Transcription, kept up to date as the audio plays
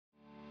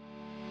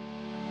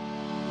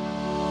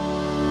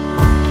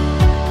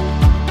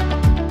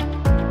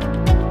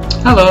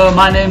Hello,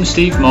 my name's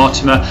Steve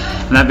Mortimer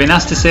and I've been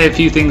asked to say a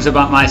few things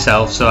about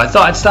myself, so I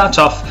thought I'd start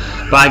off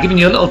by giving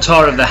you a little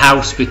tour of the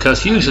house,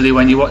 because usually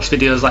when you watch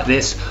videos like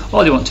this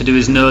all you want to do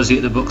is nosy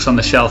at the books on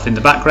the shelf in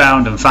the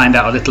background and find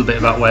out a little bit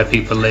about where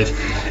people live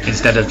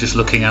instead of just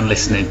looking and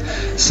listening.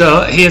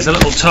 So here's a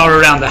little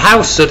tour around the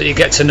house so that you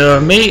get to know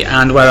me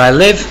and where I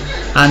live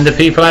and the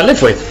people I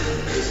live with.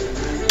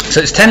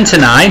 So it's 10 to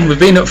 9, we've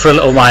been up for a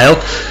little while,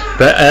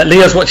 but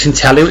Leo's watching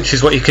telly, which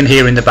is what you can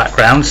hear in the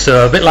background,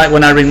 so a bit like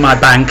when I ring my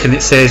bank and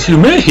it says you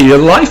may hear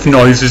life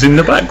noises in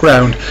the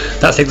background.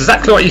 That's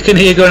exactly what you can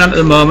hear going on at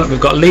the moment. We've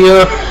got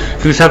Leo,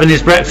 who's having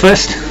his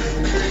breakfast,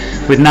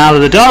 with Nala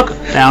the dog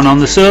down on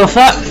the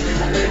sofa.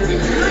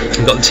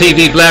 We've got the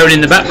TV blaring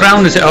in the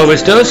background as it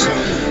always does.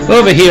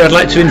 Over here I'd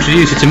like to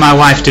introduce you to my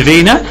wife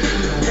Davina.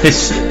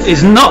 This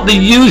is not the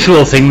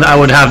usual thing that I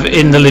would have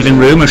in the living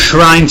room, a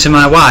shrine to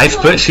my wife,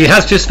 but she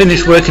has just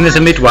finished working as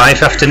a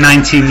midwife after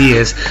 19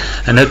 years,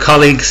 and her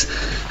colleagues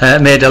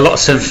made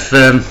lots of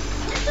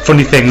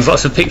funny things,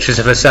 lots of pictures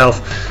of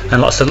herself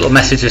and lots of little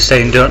messages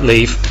saying don't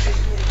leave.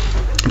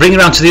 Bring you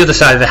around to the other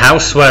side of the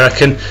house where I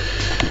can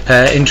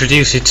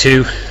introduce you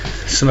to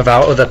some of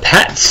our other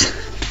pets.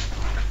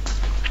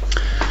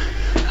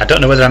 I don't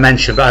know whether I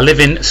mentioned, but I live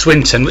in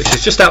Swinton, which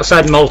is just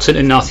outside Malton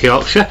in North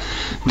Yorkshire.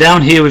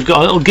 Down here we've got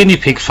a little guinea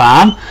pig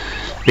farm,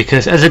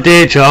 because as a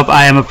day job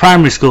I am a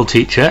primary school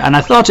teacher, and I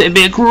thought it'd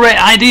be a great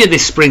idea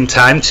this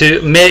springtime to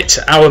mate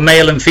our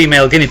male and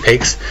female guinea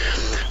pigs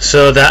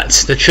so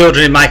that the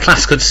children in my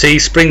class could see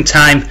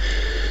springtime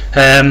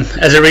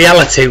as a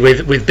reality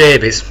with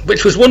babies,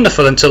 which was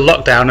wonderful until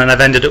lockdown, and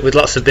I've ended up with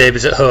lots of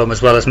babies at home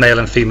as well as male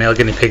and female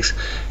guinea pigs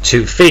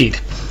to feed.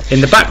 In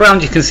the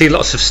background you can see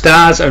lots of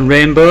stars and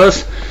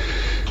rainbows.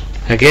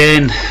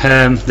 Again,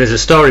 there's a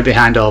story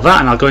behind all that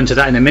and I'll go into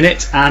that in a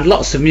minute, and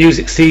lots of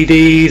music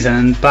CDs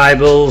and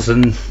Bibles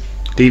and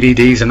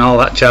DVDs and all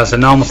that jazz, the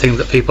normal things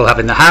that people have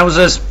in their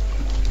houses.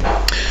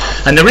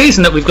 And the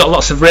reason that we've got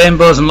lots of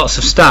rainbows and lots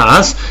of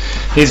stars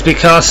is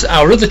because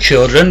our other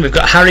children, we've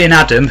got Harry and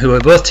Adam, who are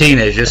both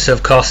teenagers, so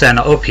of course they're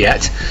not up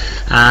yet,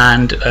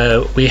 and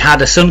we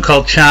had a son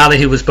called Charlie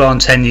who was born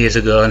 10 years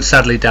ago and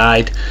sadly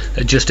died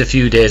at just a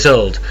few days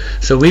old.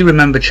 So we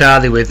remember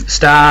Charlie with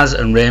stars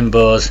and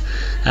rainbows,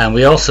 and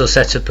we also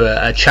set up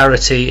a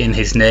charity in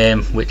his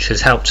name which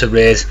has helped to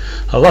raise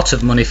a lot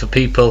of money for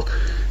people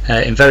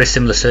in very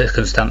similar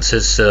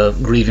circumstances, so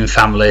grieving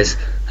families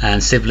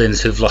and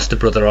siblings who've lost a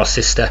brother or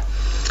sister.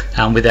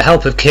 And with the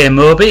help of Kay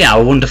Moby,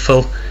 our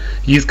wonderful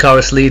youth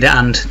chorus leader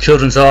and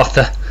children's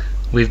author,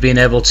 we've been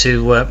able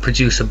to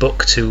produce a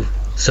book to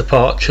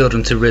support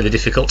children through really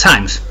difficult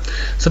times.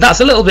 So that's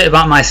a little bit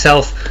about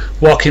myself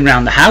walking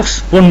around the house.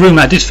 One room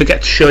I did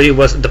forget to show you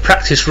was the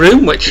practice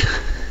room, which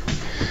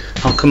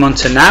I'll come on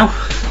to now.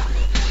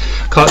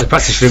 I call it the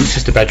practice room, it's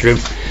just a bedroom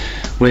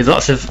with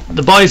lots of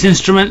the boys'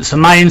 instruments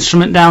and my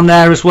instrument down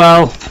there as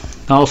well,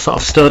 all sort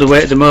of stowed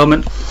away at the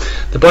moment.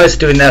 The boys are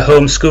doing their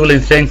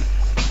homeschooling thing,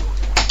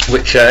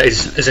 which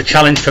is a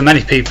challenge for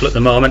many people at the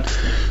moment.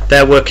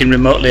 They're working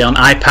remotely on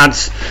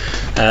iPads.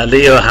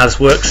 Leo has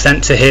work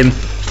sent to him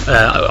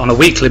on a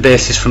weekly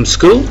basis from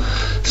school,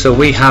 so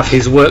we have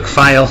his work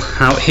file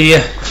out here.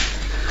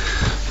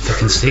 If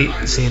you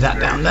can see that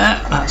down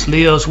there, that's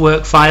Leo's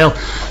work file,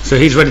 so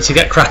he's ready to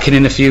get cracking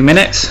in a few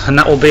minutes, and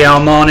that will be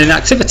our morning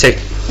activity.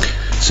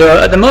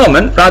 So at the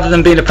moment, rather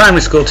than being a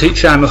primary school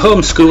teacher, I'm a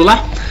homeschooler.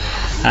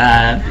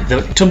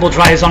 The tumble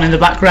dryer's on in the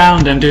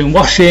background. I'm doing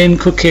washing,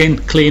 cooking,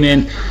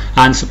 cleaning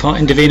and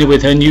supporting Davina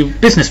with her new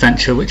business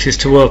venture, which is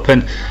to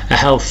open a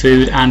health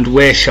food and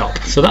whey shop.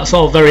 So that's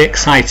all very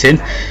exciting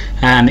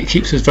and it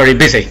keeps us very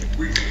busy.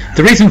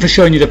 The reason for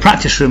showing you the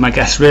practice room, I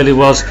guess, really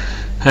was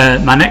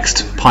my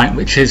next point,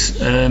 which is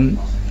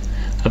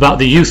about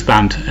the youth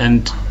band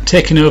and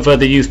taking over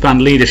the youth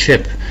band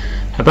leadership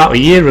about a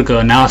year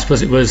ago now. I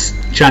suppose it was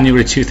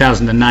January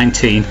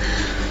 2019.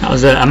 That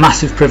was a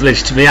massive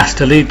privilege to be asked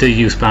to lead the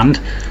youth band.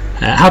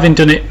 Having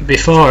done it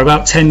before,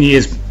 about 10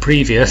 years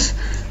previous,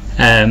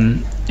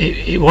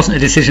 it wasn't a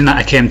decision that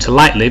I came to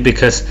lightly,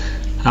 because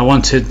I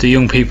wanted the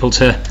young people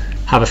to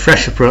have a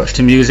fresh approach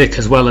to music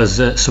as well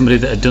as somebody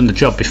that had done the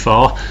job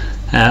before.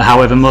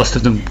 However, most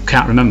of them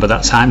can't remember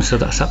that time, so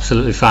that's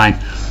absolutely fine.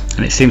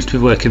 And it seems to be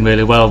working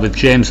really well with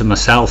James and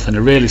myself and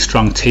a really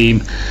strong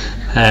team.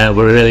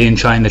 We're really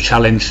enjoying the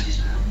challenge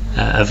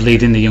of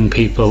leading the young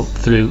people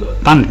through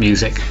band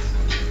music.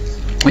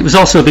 It was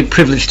also a big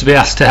privilege to be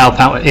asked to help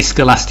out at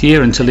ISCA last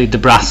year and to lead the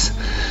brass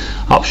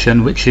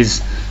option, which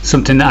is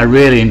something that I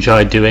really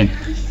enjoyed doing.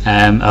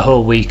 A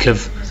whole week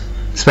of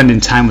spending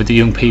time with the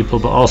young people,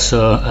 but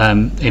also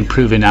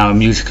improving our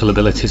musical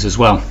abilities as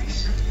well.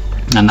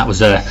 And that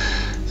was a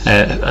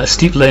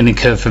steep learning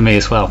curve for me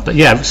as well. But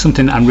yeah, it was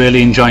something that I'm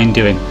really enjoying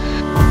doing.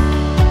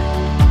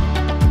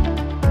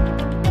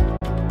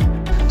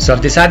 So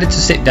I've decided to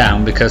sit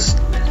down because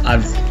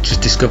I've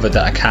just discovered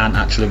that I can't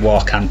actually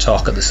walk and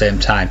talk at the same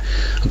time.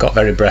 I got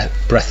very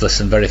breathless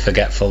and very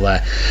forgetful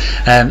there.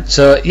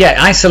 So yeah,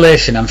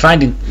 isolation I'm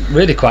finding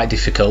really quite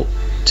difficult.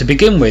 To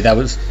begin with, I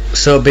was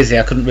so busy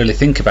I couldn't really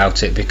think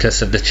about it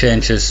because of the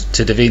changes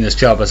to Davina's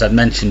job. As I'd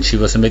mentioned, she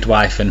was a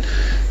midwife and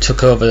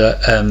took over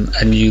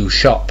a new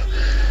shop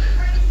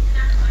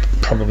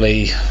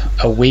probably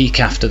a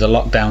week after the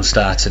lockdown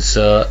started,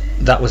 so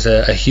that was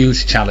a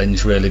huge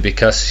challenge really,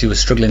 because she was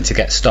struggling to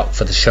get stock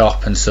for the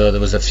shop, and so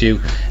there was a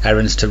few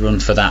errands to run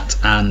for that,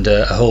 and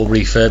a whole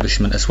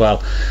refurbishment as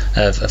well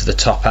of the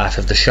top half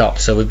of the shop.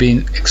 So we've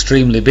been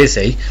extremely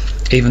busy.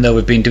 Even though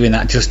we've been doing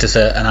that just as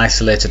an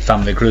isolated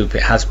family group,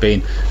 it has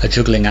been a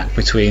juggling act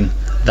between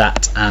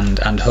that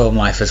and home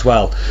life as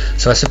well.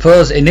 So I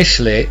suppose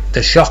initially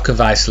the shock of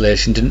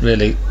isolation didn't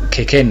really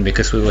kick in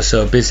because we were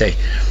so busy,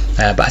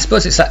 but I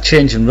suppose it's that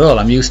change in role.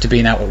 I'm used to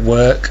being out at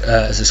work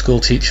as a school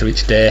teacher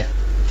each day,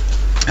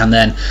 and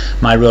then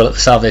my role at the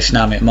Salvation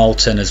Army at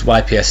Malton as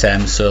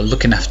YPSM, so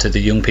looking after the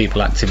young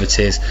people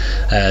activities,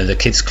 the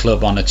kids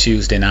club on a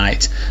Tuesday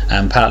night,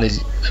 and partly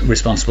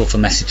responsible for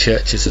messy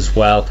churches as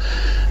well.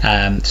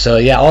 So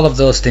yeah, all of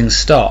those things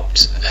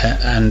stopped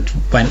and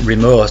went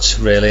remote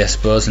really, I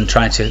suppose, and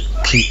trying to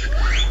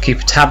keep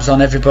tabs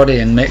on everybody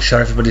and make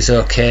sure everybody's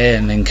okay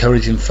and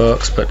encouraging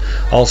folks, but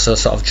also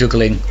sort of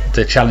juggling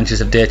the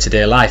challenges of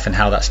day-to-day life and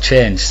how that's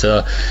changed.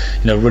 So,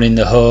 you know, running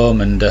the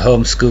home and the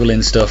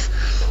homeschooling stuff,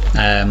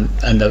 and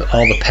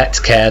all the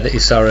pet care that you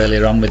saw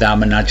earlier on with our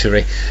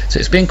menagerie. So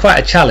it's been quite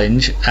a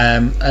challenge,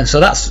 and so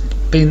that's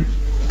been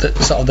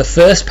sort of the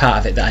first part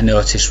of it that I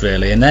noticed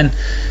really. And then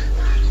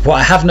what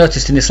I have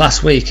noticed in this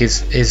last week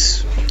is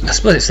I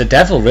suppose it's the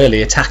devil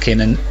really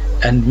attacking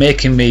and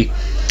making me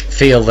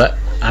feel that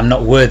I'm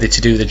not worthy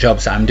to do the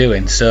jobs that I'm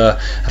doing. So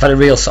I've had a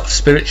real sort of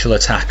spiritual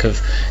attack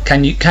of,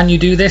 can you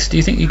do this? Do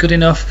you think you're good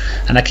enough?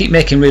 And I keep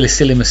making really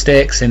silly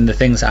mistakes in the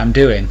things that I'm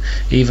doing,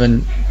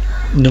 even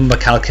number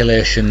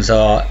calculations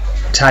or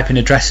typing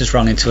addresses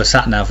wrong into a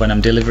sat nav when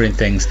I'm delivering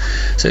things.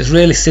 So it's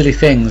really silly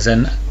things,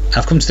 and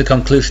I've come to the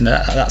conclusion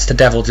that that's the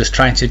devil just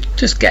trying to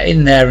just get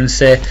in there and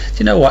say, do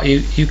you know what,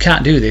 you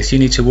can't do this, you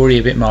need to worry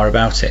a bit more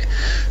about it.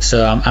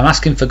 So I'm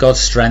asking for God's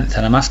strength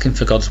and I'm asking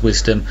for God's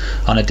wisdom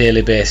on a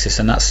daily basis,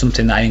 and that's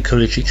something that I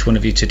encourage each one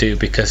of you to do,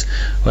 because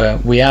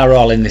we are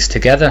all in this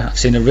together. I've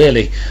seen a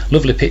really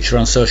lovely picture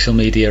on social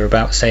media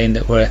about saying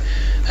that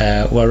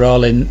we're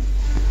all in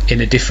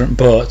a different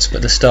boat,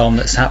 but the storm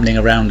that's happening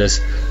around us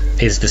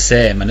is the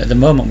same. And at the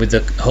moment, with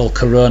the whole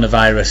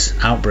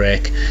coronavirus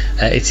outbreak,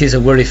 it is a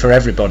worry for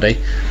everybody,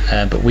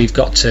 but we've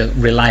got to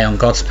rely on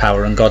God's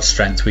power and God's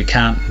strength. We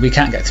can't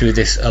get through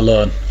this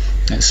alone.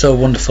 It's so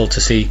wonderful to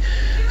see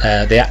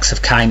the acts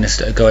of kindness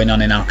that are going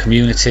on in our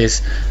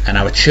communities, and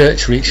our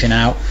church reaching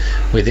out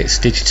with its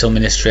digital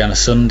ministry on a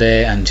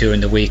Sunday and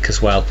during the week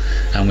as well.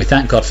 And we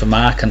thank God for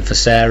Mark and for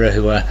Sarah,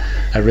 who are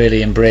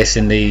really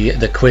embracing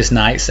the quiz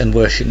nights and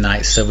worship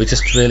nights. So we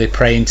just really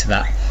pray into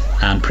that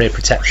and pray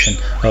protection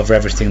over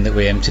everything that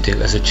we aim to do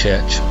as a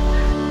church.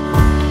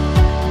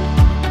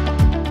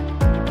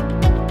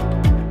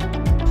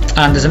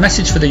 And as a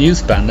message for the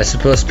youth band, I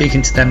suppose,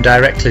 speaking to them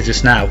directly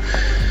just now,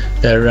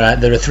 there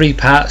are three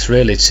parts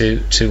really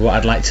to what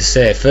I'd like to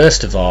say.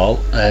 First of all,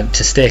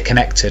 to stay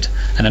connected,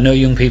 and I know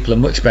young people are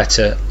much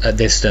better at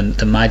this than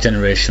my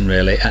generation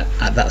really,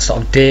 at that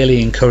sort of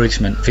daily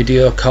encouragement,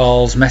 video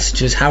calls,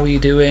 messages, how are you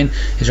doing,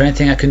 is there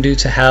anything I can do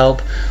to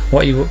help,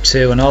 what are you up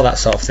to, and all that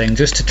sort of thing,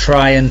 just to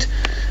try and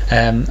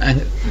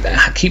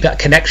keep that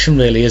connection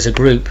really as a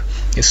group.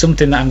 It's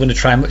something that I'm going to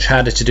try much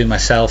harder to do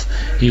myself,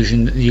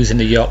 using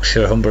the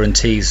Yorkshire, Humber and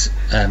Tees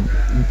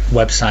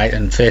website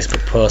and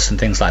Facebook posts and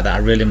things like that. I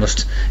really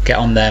must get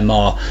on there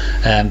more,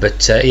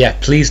 but yeah,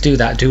 please do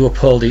that. Do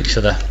uphold each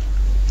other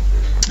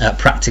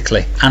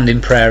practically and in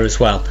prayer as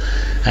well.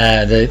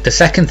 The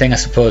second thing, I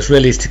suppose,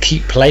 really is to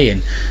keep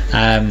playing.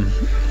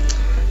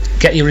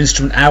 Get your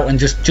instrument out and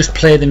just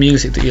play the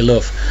music that you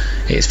love.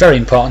 It's very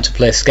important to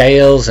play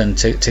scales and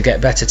to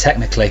get better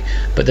technically,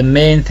 but the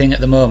main thing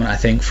at the moment, I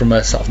think, from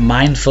a sort of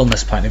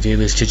mindfulness point of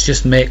view, is to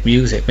just make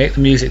the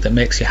music that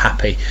makes you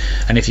happy.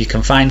 And if you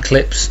can find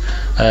clips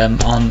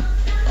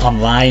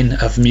online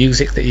of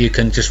music that you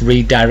can just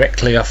read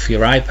directly off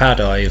your iPad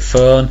or your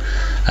phone,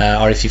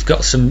 or if you've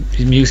got some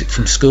music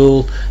from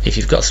school, if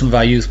you've got some of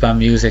our youth band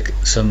music,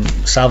 some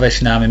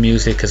Salvation Army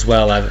music as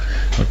well,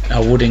 I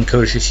would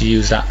encourage you to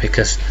use that,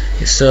 because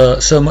it's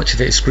so much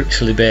of it is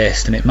scripturally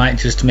based, and it might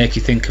just make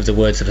you think of the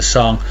words of a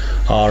song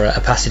or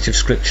a passage of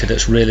scripture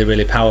that's really,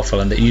 really powerful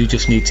and that you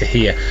just need to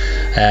hear.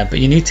 But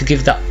you need to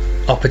give that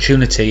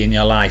opportunity in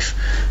your life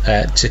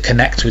to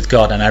connect with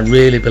God, and I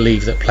really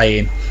believe that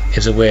playing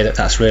is a way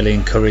that's really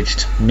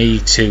encouraged me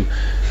to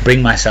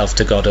bring myself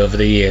to God over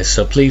the years.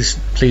 So please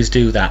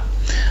do that.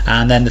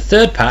 And then the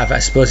third part of it, I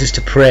suppose, is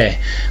to pray.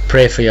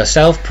 Pray for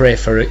yourself, pray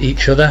for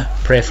each other,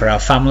 pray for our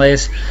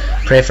families,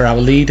 pray for our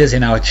leaders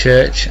in our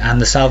church and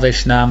the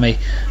Salvation Army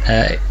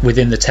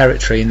within the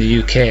territory in the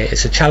UK.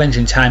 It's a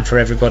challenging time for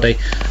everybody,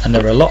 and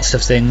there are lots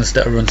of things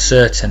that are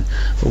uncertain,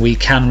 but we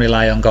can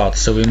rely on God.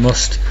 So we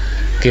must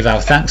give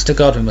our thanks to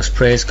God, we must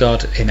praise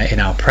God in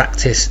our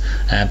practice,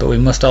 but we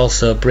must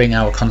also bring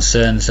our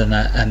concerns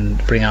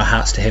and bring our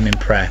hearts to Him in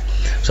prayer.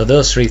 So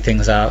those three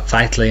things are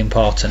vitally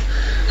important.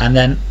 And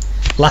then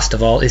last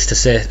of all is to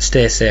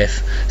stay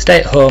safe. Stay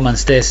at home and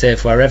stay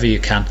safe wherever you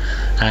can,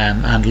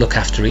 and look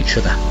after each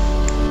other.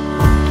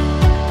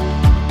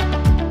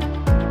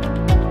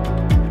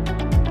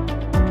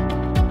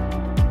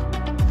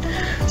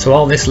 So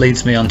all this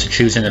leads me on to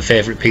choosing a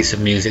favourite piece of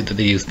music that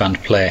the youth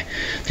band play.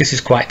 This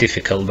is quite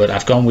difficult, but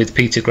I've gone with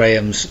Peter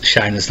Graham's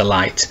Shine as the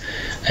Light.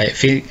 It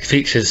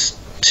features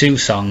two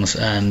songs,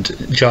 and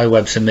Joy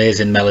Webb's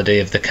amazing melody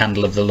of The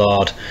Candle of the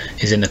Lord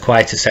is in the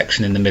quieter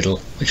section in the middle,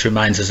 which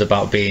reminds us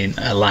about being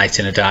a light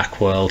in a dark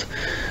world.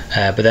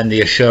 But then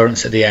the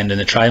assurance at the end and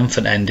the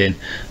triumphant ending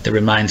that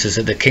reminds us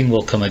that the King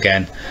will come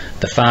again,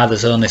 the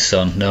Father's only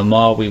Son. No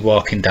more we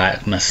walk in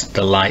darkness,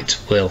 the light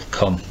will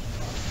come.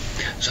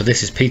 So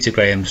this is Peter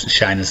Graham's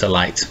Shine as a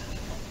Light.